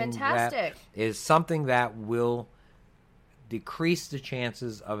something that will decrease the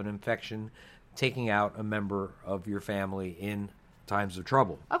chances of an infection taking out a member of your family in times of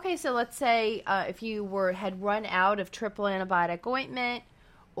trouble. Okay, so let's say if you had run out of triple antibiotic ointment,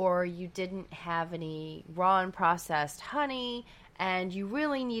 or you didn't have any raw and processed honey, and you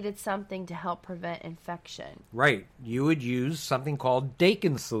really needed something to help prevent infection. Right. You would use something called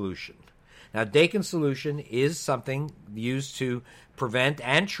Dakin solution. Now, Dakin solution is something used to prevent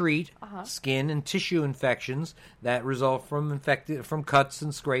and treat skin and tissue infections that result from cuts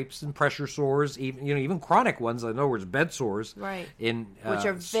and scrapes and pressure sores, even chronic ones. In other words, bed sores, right? Which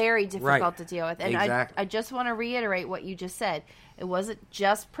are very difficult to deal with. And exactly. I just want to reiterate what you just said. It wasn't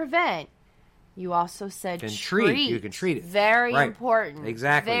just prevent. You also said treat. You can treat it. Very important.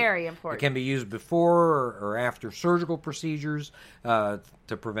 Exactly. Very important. It can be used before or after surgical procedures to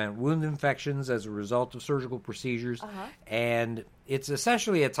prevent wound infections as a result of surgical procedures. And it's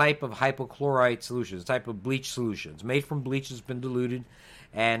essentially a type of hypochlorite solution, a type of bleach solution. It's made from bleach that's been diluted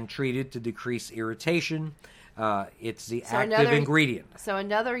and treated to decrease irritation. It's the active ingredient. So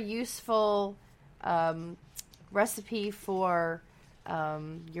another useful recipe for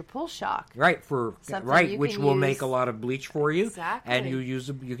your pull shock, which will make a lot of bleach for you. Exactly. And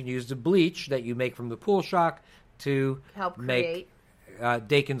you can use the bleach that you make from the pull shock to help make create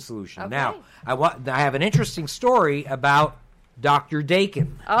Dakin solution. Okay. Now, I have an interesting story about Dr.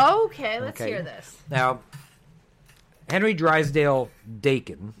 Dakin. Okay, let's hear this. Now, Henry Drysdale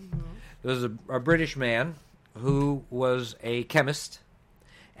Dakin was a British man who was a chemist,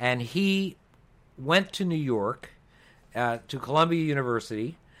 and he went to New York to Columbia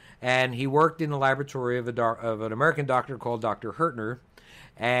University, and he worked in the laboratory of an American doctor called Dr. Hurtner,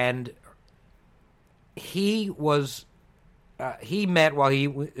 and he met while he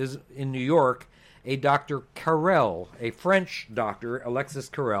was in New York a Dr. Carrel, a French doctor, Alexis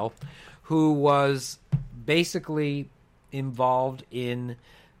Carrel, who was basically involved in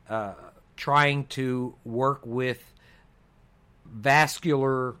trying to work with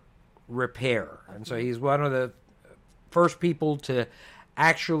vascular repair. And so he's one of the first people to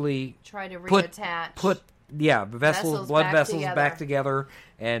actually try to reattach blood vessels back together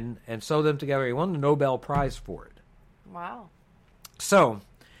and sew them together. He won the Nobel Prize for it. Wow. So,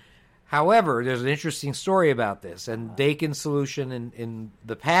 however, there's an interesting story about this. And Dakin's solution in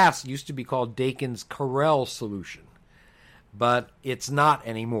the past used to be called Dakin's Carrel solution, but it's not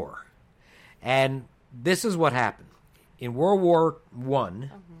anymore. And this is what happened. In World War I,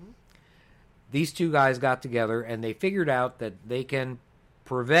 these two guys got together and they figured out that they can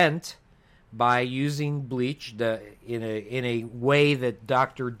prevent by using bleach in a way that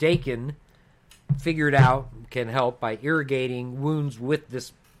Dr. Dakin figured out can help by irrigating wounds with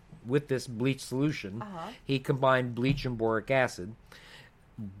this bleach solution. He combined bleach and boric acid.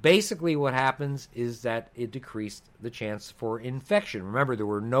 Basically what happens is that it decreased the chance for infection. Remember, there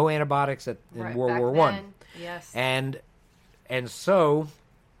were no antibiotics in World War I. Yes. And so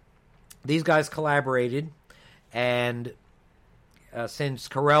these guys collaborated, and since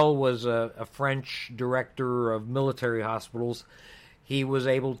Carrel was a French director of military hospitals, he was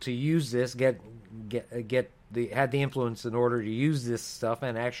able to use this, had the influence in order to use this stuff,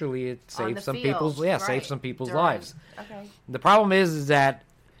 and actually it saved some people's lives. Okay. The problem is that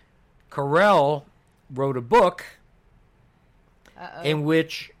Carrel wrote a book in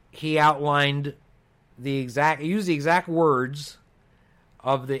which he outlined used the exact words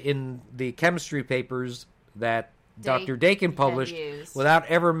in the chemistry papers that Dr. Dakin published without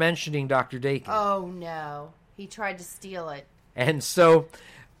ever mentioning Dr. Dakin. Oh no. He tried to steal it. And so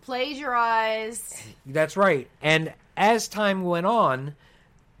plagiarized. That's right. And as time went on,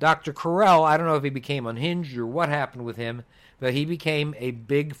 Dr. Carrel, I don't know if he became unhinged or what happened with him, but he became a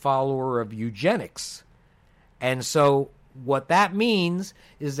big follower of eugenics. And so what that means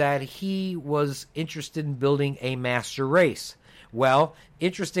is that he was interested in building a master race. Well,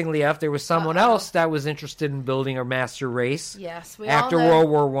 interestingly enough, there was someone else that was interested in building a master race. Yes, after World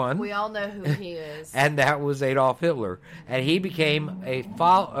War I. We all know who he is. And that was Adolf Hitler. And he became a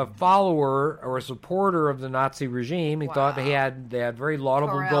follower or a supporter of the Nazi regime. He thought they had very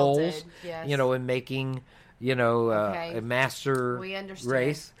laudable goals, in making, a master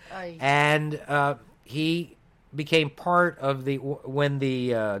race. And he became part of when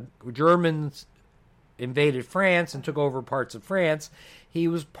the Germans invaded France and took over parts of France, he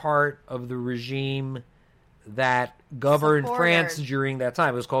was part of the regime that governed France during that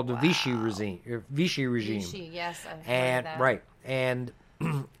time. It was called the Vichy regime. Vichy, yes, I've heard of that. Right. And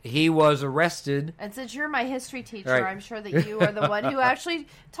he was arrested. And since you're my history teacher, I'm sure that you are the one who actually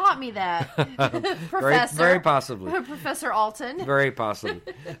taught me that, Professor. Very possibly. Professor Alton. Very possibly.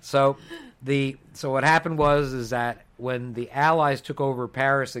 So what happened was that when the Allies took over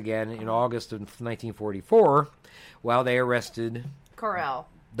Paris again in August of 1944, they arrested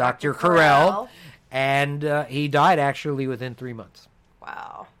Dr. Carrel, and he died actually within 3 months.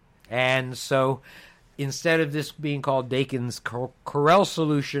 Wow. And so instead of this being called Dakin's Corel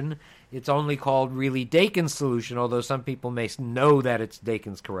solution, it's only called really Dakin's solution, although some people may know that it's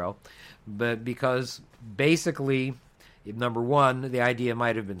Dakin's Corel. But because basically, number one, the idea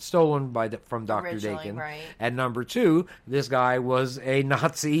might have been stolen from Dr. Dakin. Right. And number two, this guy was a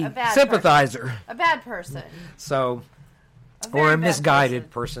Nazi sympathizer. A bad person. So, or a misguided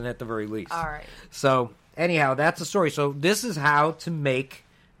person at the very least. All right. So, anyhow, that's the story. So, this is how to make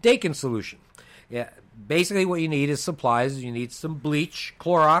Dakin solution. Yeah. Basically, what you need is supplies. You need some bleach,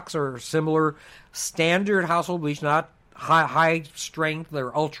 Clorox, or similar standard household bleach, not high strength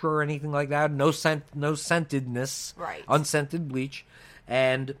or ultra or anything like that. No scentedness. Right. Unscented bleach.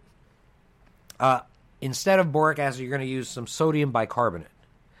 And instead of boric acid, you're going to use some sodium bicarbonate.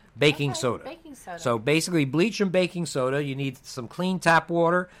 Baking soda. Baking soda. So basically, bleach and baking soda. You need some clean tap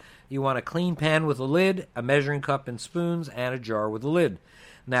water. You want a clean pan with a lid, a measuring cup and spoons, and a jar with a lid.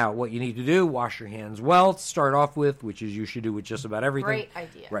 Now, what you need to do, wash your hands well to start off with, which is you should do with just about everything. Great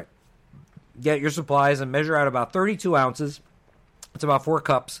idea. Right. Get your supplies and measure out about 32 ounces. It's about 4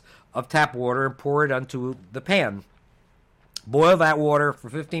 cups of tap water and pour it onto the pan. Boil that water for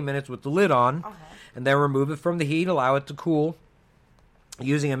 15 minutes with the lid on, and then remove it from the heat. Allow it to cool.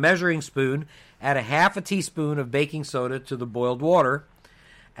 Using a measuring spoon, add a half a teaspoon of baking soda to the boiled water,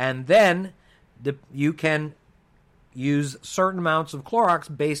 and then you can use certain amounts of Clorox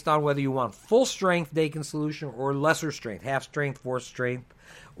based on whether you want full strength Dakin solution or lesser strength, half strength, fourth strength,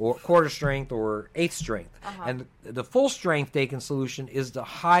 or quarter strength, or eighth strength. And the full strength Dakin solution is the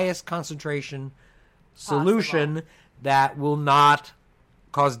highest concentration solution that will not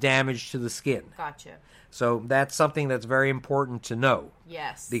cause damage to the skin. Gotcha. So that's something that's very important to know.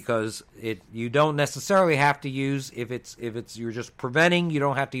 Yes. Because you don't necessarily have to use, if it's you're just preventing, you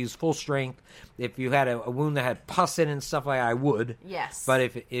don't have to use full strength. If you had a wound that had pus in it and stuff like that, I would. Yes. But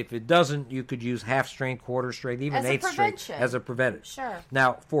if it doesn't, you could use half strength, quarter strength, even eighth strength as a preventive. Sure.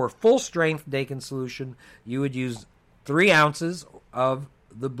 Now, for full strength Dakin solution, you would use 3 ounces of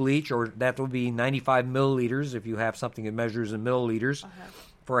the bleach, or that would be 95 milliliters if you have something that measures in milliliters.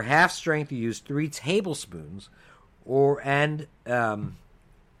 For half strength, you use 3 tablespoons, and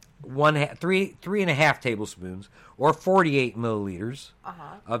 3.5 tablespoons, or 48 milliliters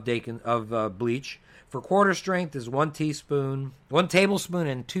of bleach. For quarter strength is 1 tablespoon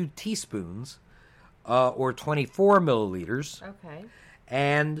and 2 teaspoons, or 24 milliliters. Okay.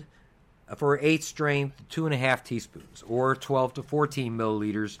 And for eighth strength, 2.5 teaspoons, or 12 to 14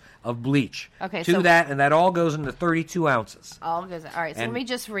 milliliters of bleach. Okay, to that, and that all goes into 32 ounces. All goes. All right, so let me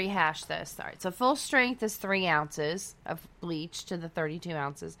just rehash this. All right, so full strength is 3 ounces of bleach to the 32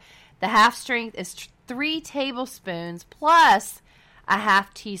 ounces. The half strength is 3 tablespoons plus a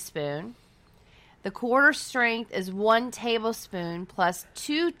half teaspoon. The quarter strength is 1 tablespoon plus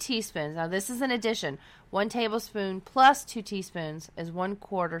 2 teaspoons. Now, this is an addition. 1 tablespoon plus 2 teaspoons is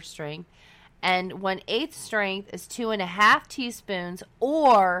 1/4 strength. And 1/8 strength is 2.5 teaspoons,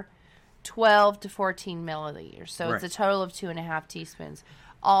 or 12 to 14 milliliters. So it's a total of 2.5 teaspoons.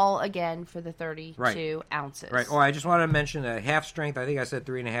 All, again, for the 32 ounces. Right. Oh, I just wanted to mention that half strength, I think I said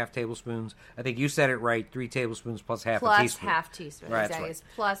 3.5 tablespoons. I think you said it right, 3 tablespoons plus half a teaspoon. Plus half teaspoon. Right, exactly. that's right.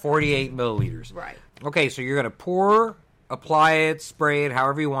 It's plus 48 milliliters. Right. Okay, so you're going to apply it, spray it,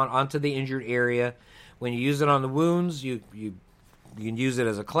 however you want, onto the injured area. When you use it on the wounds, you can use it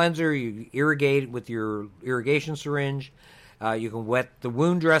as a cleanser. You irrigate it with your irrigation syringe. You can wet the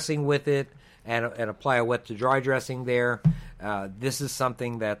wound dressing with it and apply a wet to dry dressing there. This is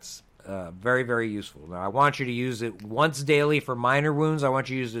something that's very, very useful. Now, I want you to use it once daily for minor wounds. I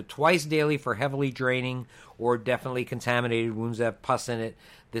want you to use it twice daily for heavily draining or definitely contaminated wounds that have pus in it.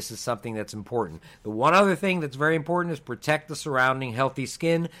 This is something that's important. The one other thing that's very important is protect the surrounding healthy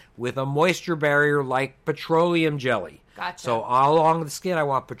skin with a moisture barrier like petroleum jelly. Gotcha. So all along the skin, I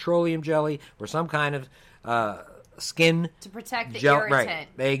want petroleum jelly or some kind of skin to protect the gel. irritant.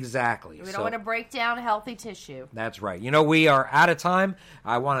 Right, exactly. We don't want to break down healthy tissue. That's right. You know, we are out of time.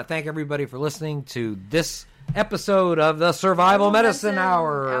 I want to thank everybody for listening to this episode of the Survival Medicine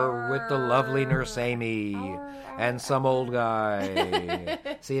Hour with the lovely Nurse Amy and some old guy.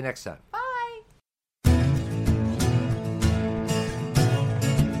 See you next time. Bye.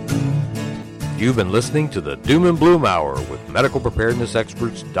 You've been listening to the Doom and Bloom Hour with medical preparedness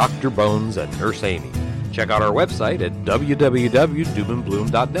experts Dr. Bones and Nurse Amy. Check out our website at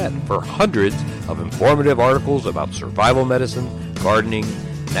www.doomandbloom.net for hundreds of informative articles about survival medicine, gardening,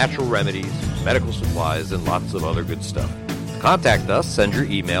 natural remedies, medical supplies, and lots of other good stuff. To contact us, send your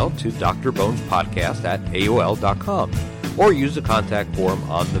email to drbonespodcast@aol.com or use the contact form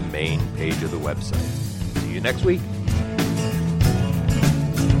on the main page of the website. See you next week.